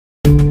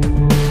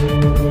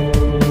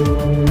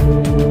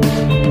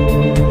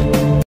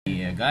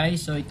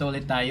guys, so ito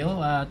ulit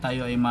tayo.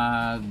 Tayo ay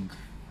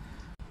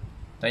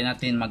try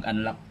natin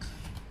mag-unlock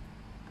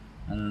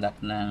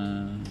ng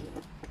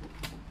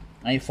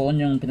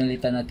iPhone, yung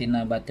pinalitan natin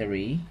na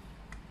battery.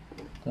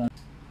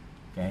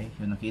 Okay,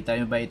 so nakita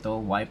nyo ba ito?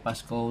 Wipe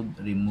passcode,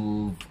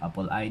 remove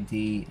Apple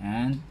ID,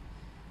 and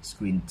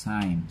screen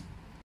time.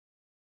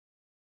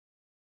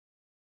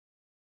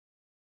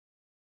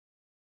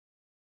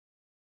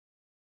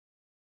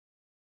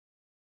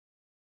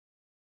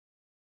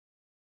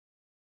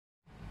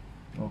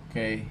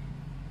 Okay,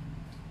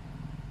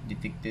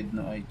 detected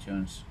no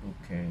iTunes.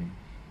 Okay,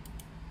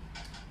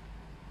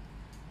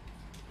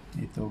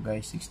 ito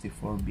guys,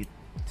 64-bit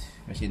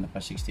kasi naka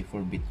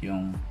 64-bit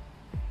yung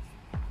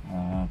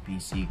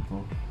PC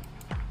ko.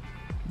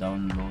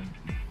 Download.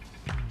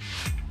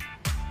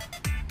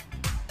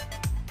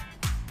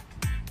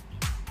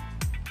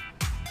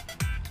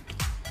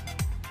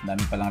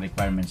 Dami palang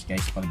requirements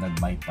guys pag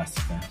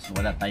nag-bypass ka. So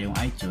wala tayong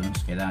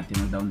iTunes, kailangan natin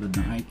mag-download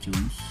ng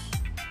iTunes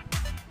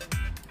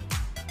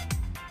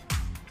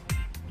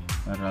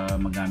para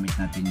magamit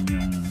natin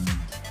yung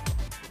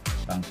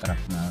pang-crack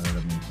na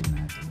gagamitin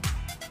natin.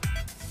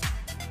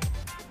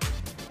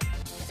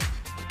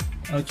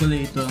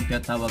 Actually, ito ang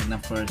tinatawag na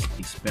first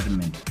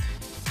experiment.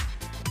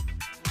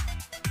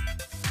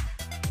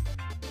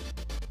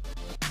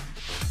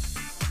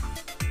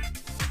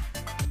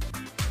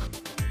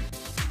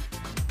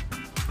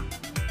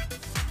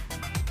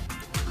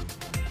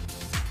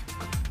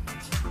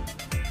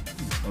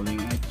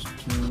 Installing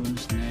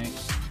iTunes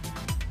next.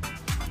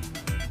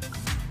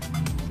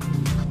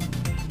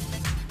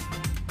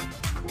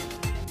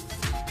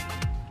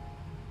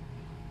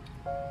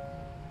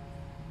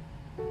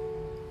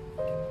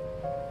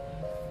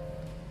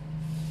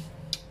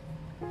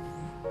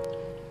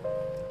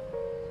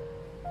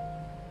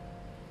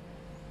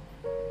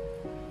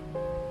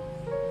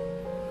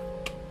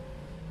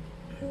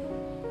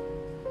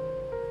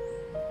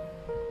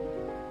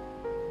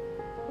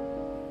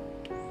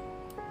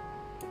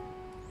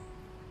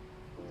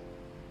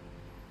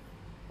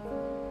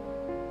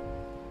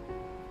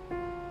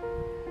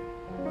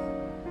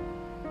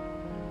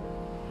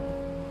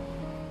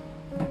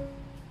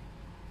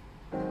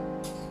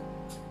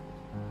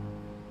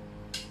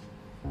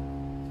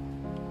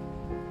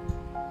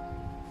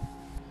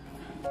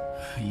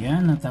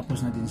 Ayan,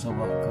 natapos natin sa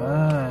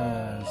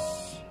wakas.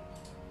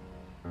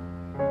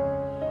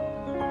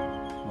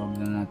 Huwag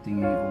na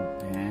natin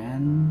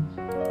i-open.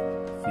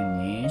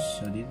 Finish.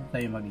 So, dito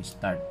tayo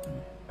mag-start.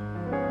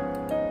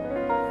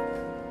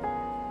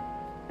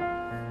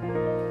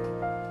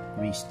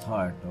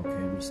 Restart.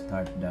 Okay,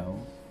 restart daw.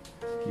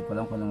 Hindi ko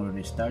lang kung anong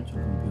restart sa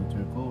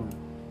computer ko.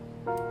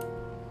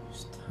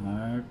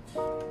 Start.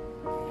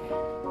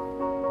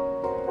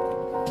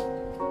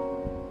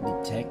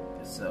 Detect.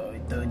 So,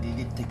 ito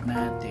i-detect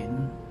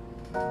natin.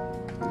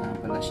 Kailangan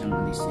pala siyang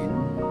alisin.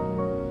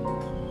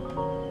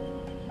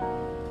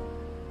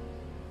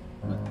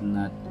 But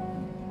not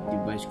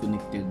device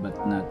connected but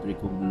not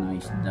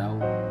recognized daw.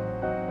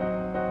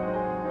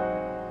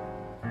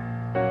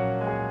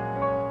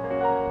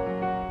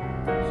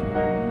 So,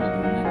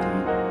 nagawin natin.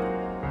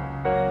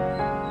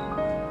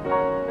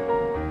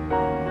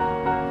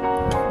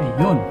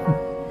 Ayun!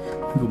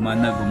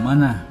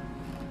 Gumana.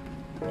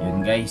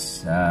 Yun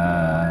guys,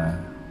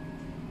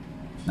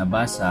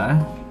 nabasa.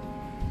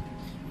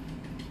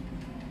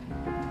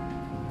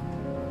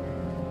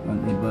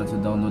 Unable to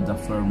download the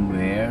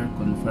firmware.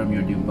 Confirm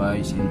your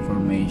device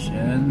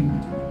information,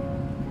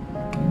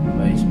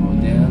 device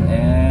model,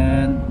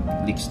 and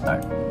click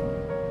start.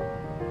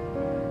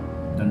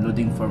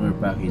 Downloading firmware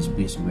package,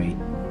 please wait.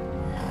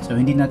 So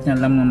hindi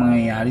natin alam ang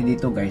mangyayari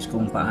dito guys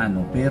kung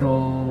paano, pero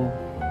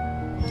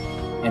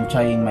I'm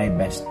trying my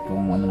best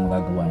kung ano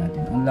magagawa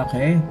natin. Ang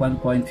laki,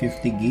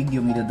 1.50 gig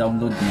yung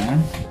ida-download niya.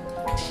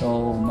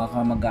 So,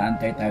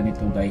 mag-aantay tayo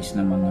nito guys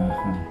na mga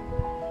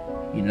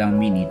ilang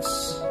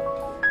minutes.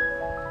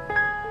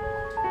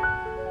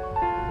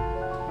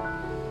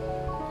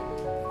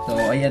 So,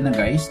 ayan na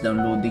guys,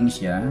 downloading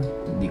siya.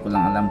 Hindi ko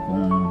lang alam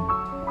kung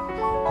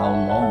how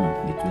long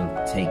it will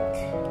take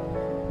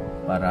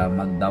para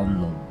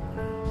mag-download.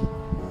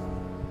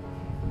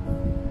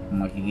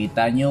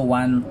 Makikita nyo,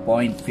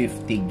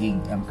 1.50 gig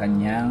ang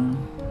kanyang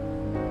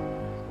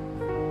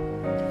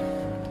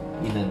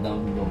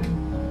ida-download.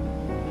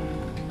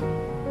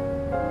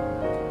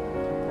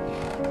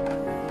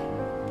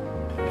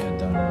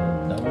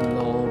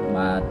 Download,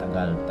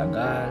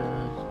 matagal-tagal.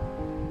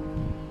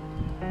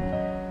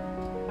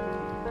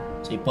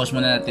 So, i-pause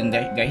muna natin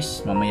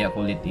guys. Mamaya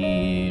ko ulit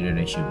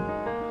i-resume.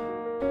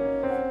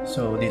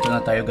 So, dito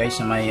na tayo guys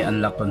sa may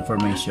unlock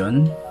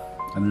confirmation.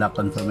 Unlock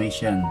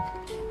confirmation.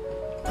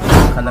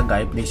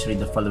 Nakalagay, please read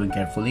the following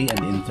carefully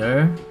and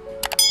enter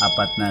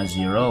 4 na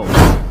 0.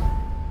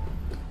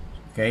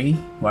 Okay,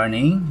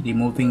 warning,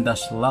 removing the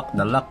lock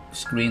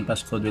screen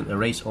passcode will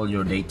erase all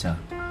your data.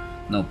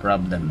 No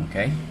problem,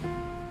 okay?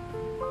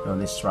 So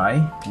let's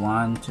try.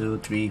 1, 2,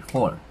 3,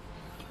 4.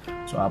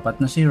 So 4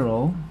 na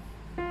 0.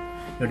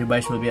 Your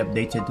device will be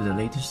updated to the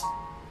latest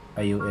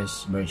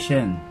iOS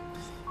version.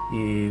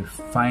 If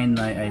find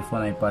my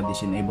iPhone iPad is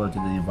enabled to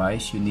the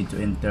device, you need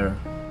to enter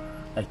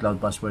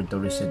iCloud password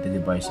to reset the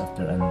device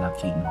after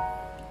unlocking.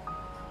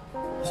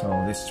 So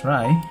let's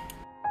try.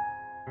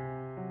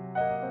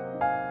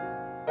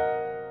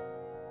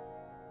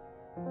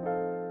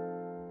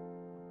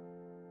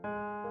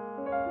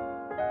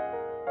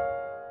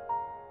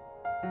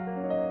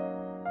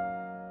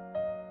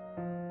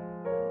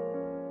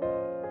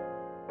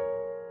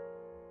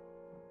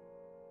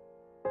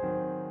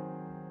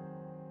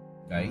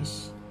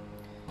 Guys,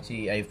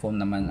 si iPhone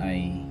naman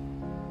ay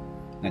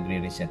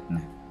nagre-reset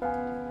na.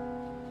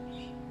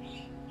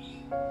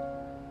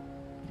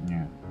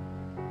 Yan.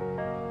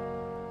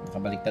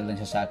 Nakabaliktad lang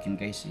siya sa akin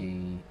guys,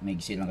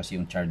 maigsi lang kasi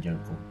yung charger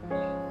ko.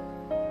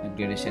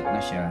 Nagre-reset na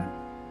siya.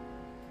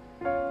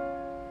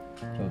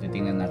 So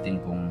titingnan natin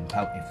kung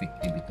how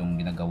effective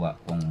itong ginagawa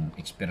kong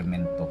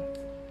eksperimento.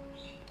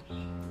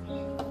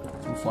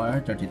 So far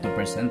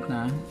 32%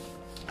 na.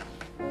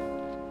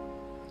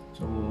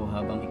 So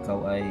habang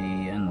ikaw ay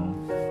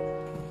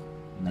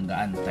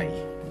nag-aantay,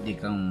 hindi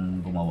kang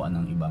gumawa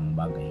ng ibang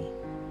bagay.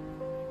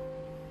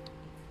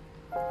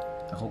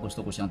 Ako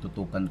gusto ko siyang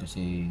tutukan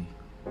kasi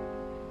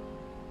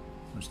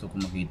gusto ko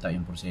makita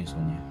yung proseso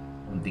niya.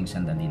 Kunting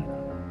sandali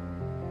lang.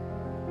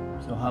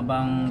 So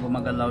habang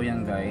gumagalaw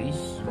yan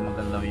guys,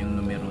 gumagalaw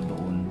yung numero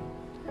doon,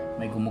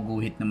 may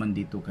gumuguhit naman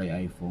dito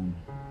kay iPhone.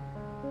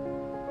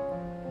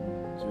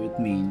 So it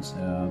means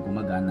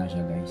gumagana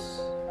siya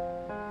guys.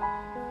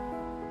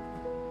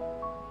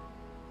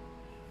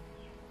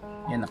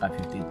 Yan, naka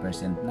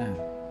 58% na.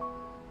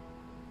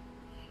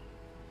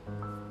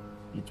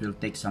 It will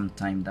take some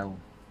time daw,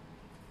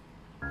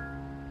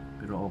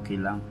 pero okay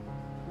lang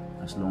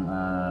as long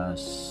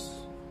as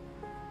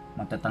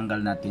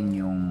matatanggal natin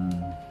yung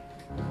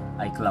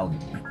iCloud.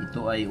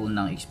 Ito ay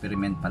unang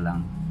experiment pa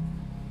lang.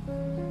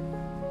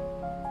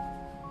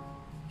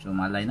 So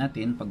malay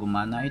natin pag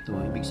gumana ito,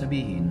 ibig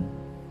sabihin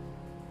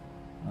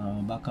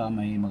baka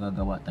may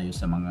magagawa tayo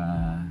sa mga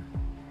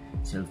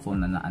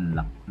cellphone na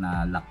na-unlock,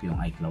 na-lock yung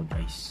iCloud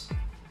guys.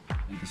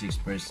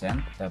 26%.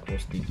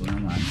 Tapos dito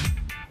naman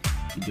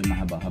medyo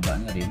mahaba-haba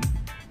na rin,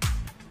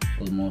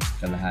 almost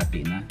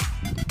kalahati na.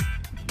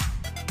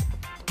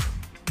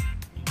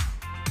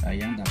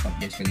 Sayang, dapat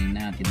guys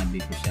kanina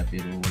tinabi ko siya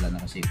pero wala na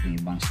kasi itong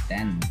ibang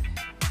stand.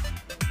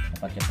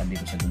 Dapat katabi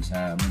ko siya dun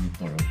sa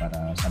monitor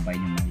para sabay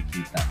nyo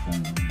makikita kung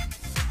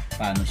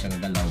paano siya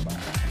gagalaw ba.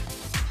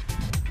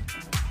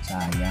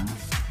 Sayang.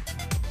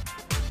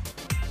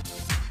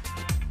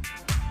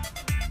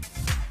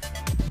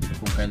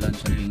 Kung kailan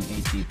siya ring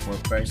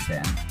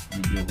 84%,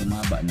 medyo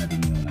humaba na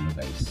rin yung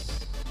guys.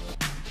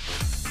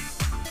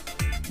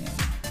 Yan.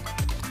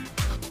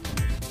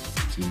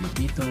 Silip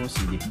dito,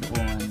 silip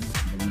doon.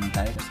 Ganun lang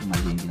tayo kasi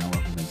mali yung ginawa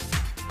ko guys.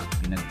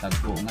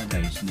 Pinagtagpo nga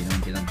guys, hindi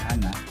naman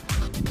tinaghana.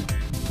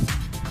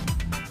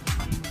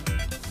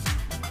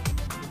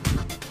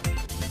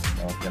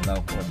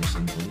 Galaw ko,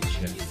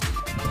 disintuition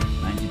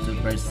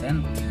 92%.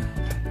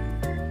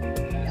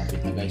 Malapit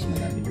na guys,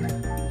 malapit na.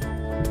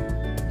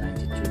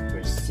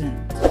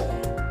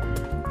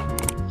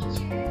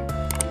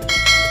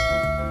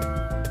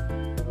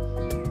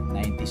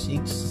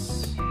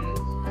 96.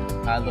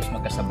 Halos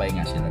magkasabay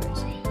nga sila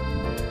guys.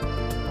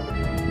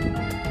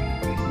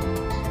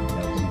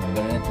 Kung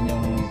gagawin natin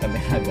yung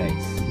camera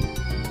guys,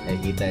 ay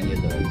kita nyo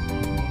doon.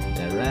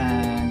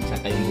 Taran!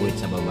 Saka yung buhit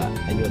sa baba.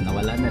 Ayun,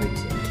 nawala na rin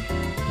siya.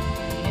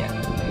 Ayan.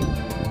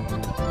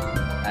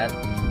 At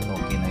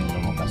okay na yung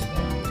lumabas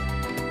ko.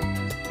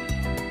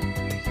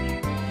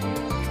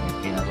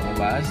 Okay na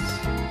lumabas.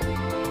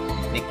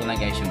 Click ko na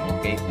guys yung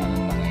okay kung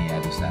anong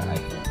mangyayari sa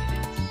iPhone.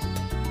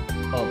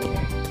 Okay.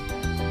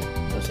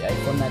 So si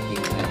iPhone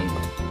natin ay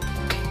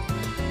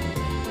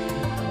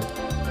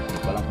hindi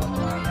ko lang kung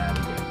anong mangyayari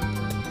dyan.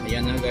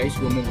 Ayan na guys,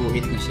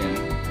 gumuguhit na siya.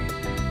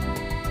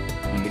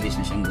 Mabilis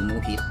na siyang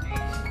gumuhit.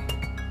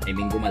 I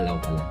mean gumalaw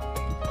pala.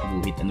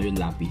 Guhit yung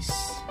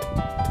lapis.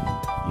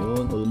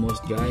 Yun,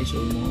 almost guys,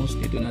 almost.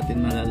 Dito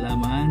natin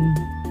malalaman.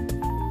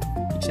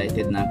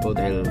 Excited na ako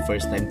dahil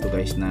first time to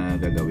guys na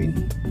gagawin.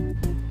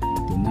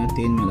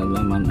 Natin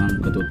malalaman ang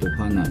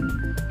katotohanan.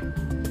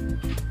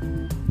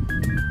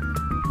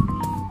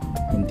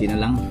 Kunti na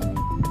lang.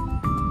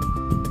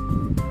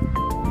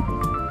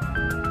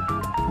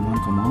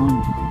 Come on.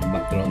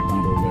 Background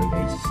pang roller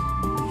guys.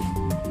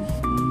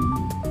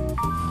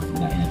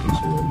 Lain natin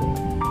sa roller.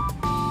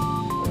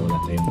 Wala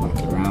tayong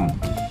background.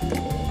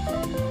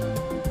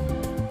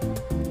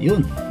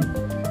 Yun.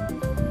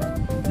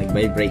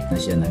 Nag-vibrate na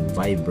siya.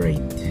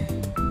 Nag-vibrate.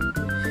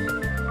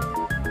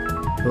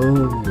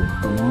 Oh,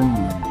 come on.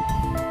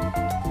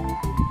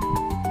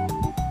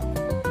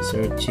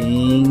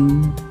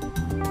 Searching.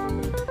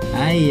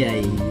 Ay,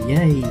 ay,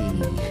 ay.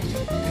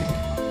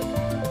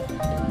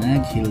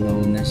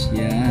 Nag-hello na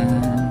siya.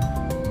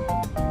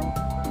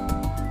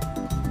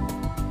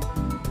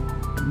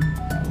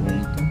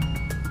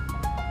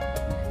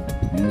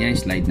 Yun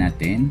guys, slide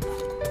natin.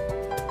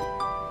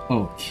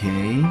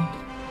 Okay.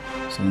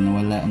 So,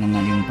 nawala na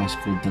nga yung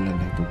passcode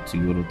talaga.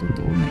 Siguro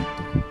totoo na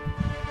ito.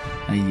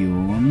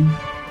 Ayun.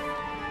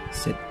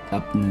 Set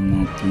up na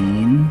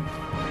natin.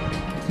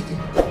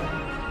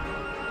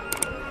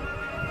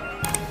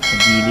 Sa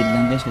gilid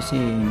lang guys kasi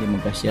hindi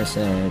magkasya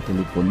sa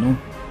telepono.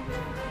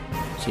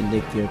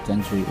 Select your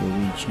country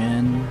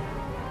origin.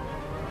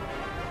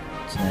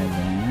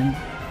 Thailand.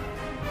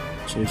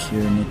 Choose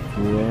your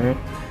network.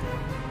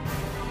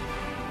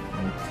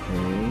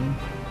 Okay.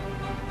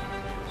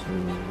 So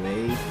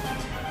wait.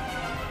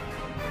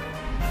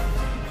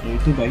 So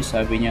ito guys,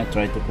 sabi niya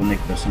try to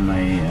connect sa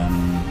may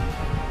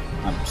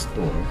App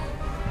Store.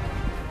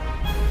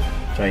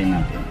 Try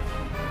natin.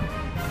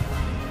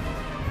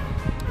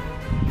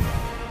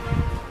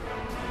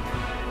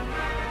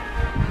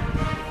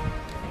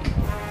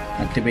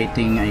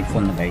 Activating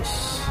iPhone na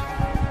guys.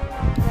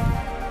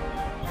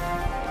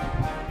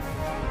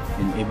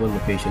 Enable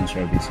location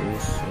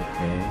services.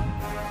 Okay.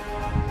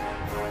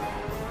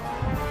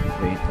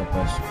 Create a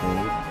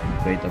password.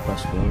 Create a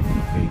password.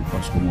 Okay,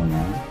 pause ko muna.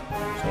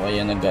 So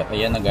ayan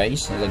na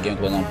guys, nalagyan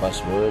ko ng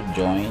password.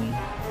 Join.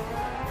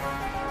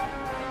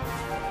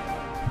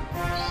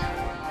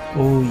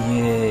 Oh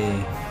yeah.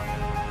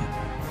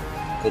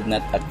 Could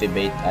not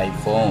activate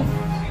iPhone.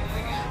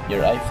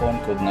 Your iPhone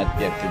could not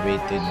be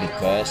activated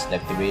because the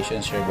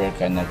activation server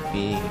cannot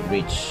be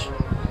reached.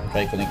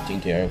 Try connecting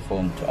to your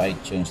phone to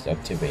iTunes to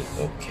activate.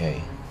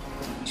 Okay.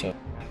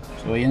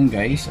 So ayan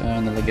guys,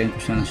 nalagyan ko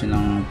siya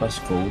ng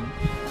passcode.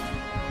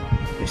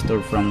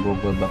 Restore from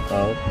Google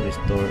backup.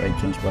 Restore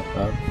iTunes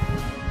backup.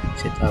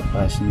 Set up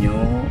as new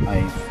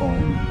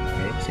iPhone.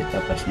 Okay, set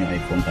up as new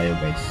iPhone tayo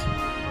guys.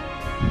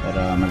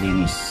 Para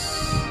malinis.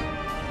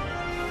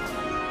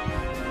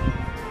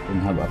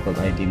 Don't have Apple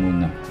ID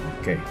muna.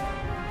 Okay.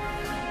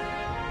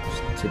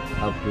 Set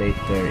up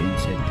later in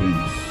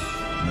settings.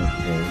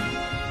 Okay.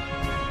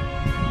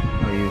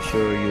 Are you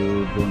sure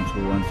you don't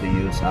want to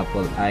use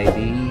Apple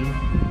ID?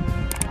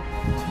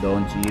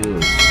 Don't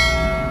use.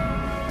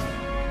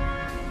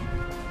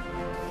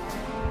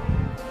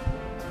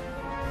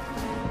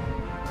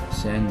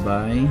 Send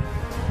by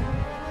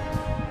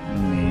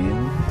email.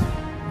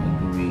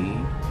 Agree.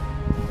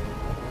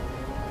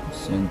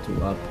 Send to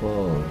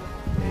Apple.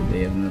 Okay,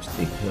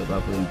 diagnostic. Help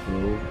Apple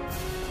improve.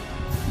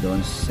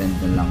 Don't send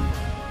na lang.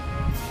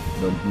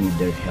 Don't need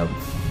their help.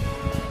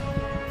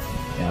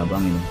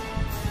 Yabang yun.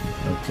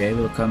 Okay,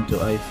 welcome to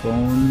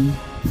iPhone.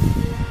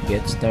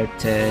 Get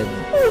started.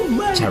 Oh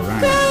my Charan.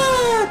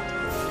 God!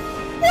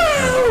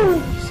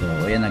 Wow! So,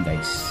 ayan na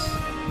guys.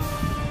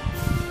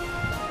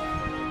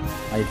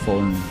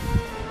 iPhone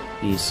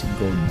is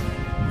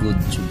good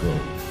to go.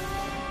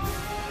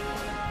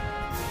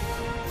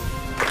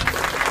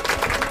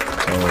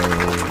 So,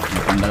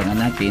 natanggal na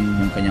natin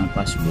yung kanyang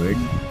password.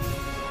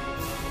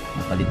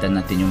 Napalitan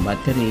natin yung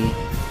battery.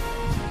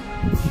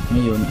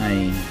 Ngayon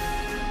ay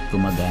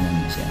gumagana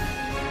na siya.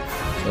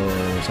 So,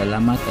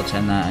 salamat at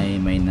sana ay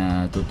may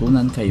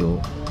natutunan kayo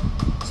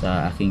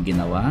sa aking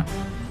ginawa.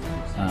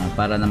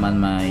 Para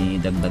naman may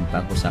dagdag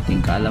pa ako sa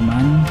aking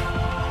kaalaman.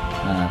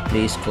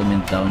 Please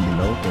comment down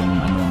below kung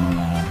ano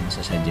mga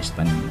masasuggest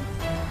pa ninyo.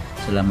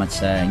 Salamat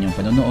sa inyong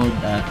panonood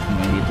at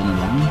hanggang dito na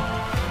lang.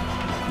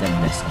 God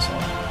bless us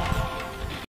all.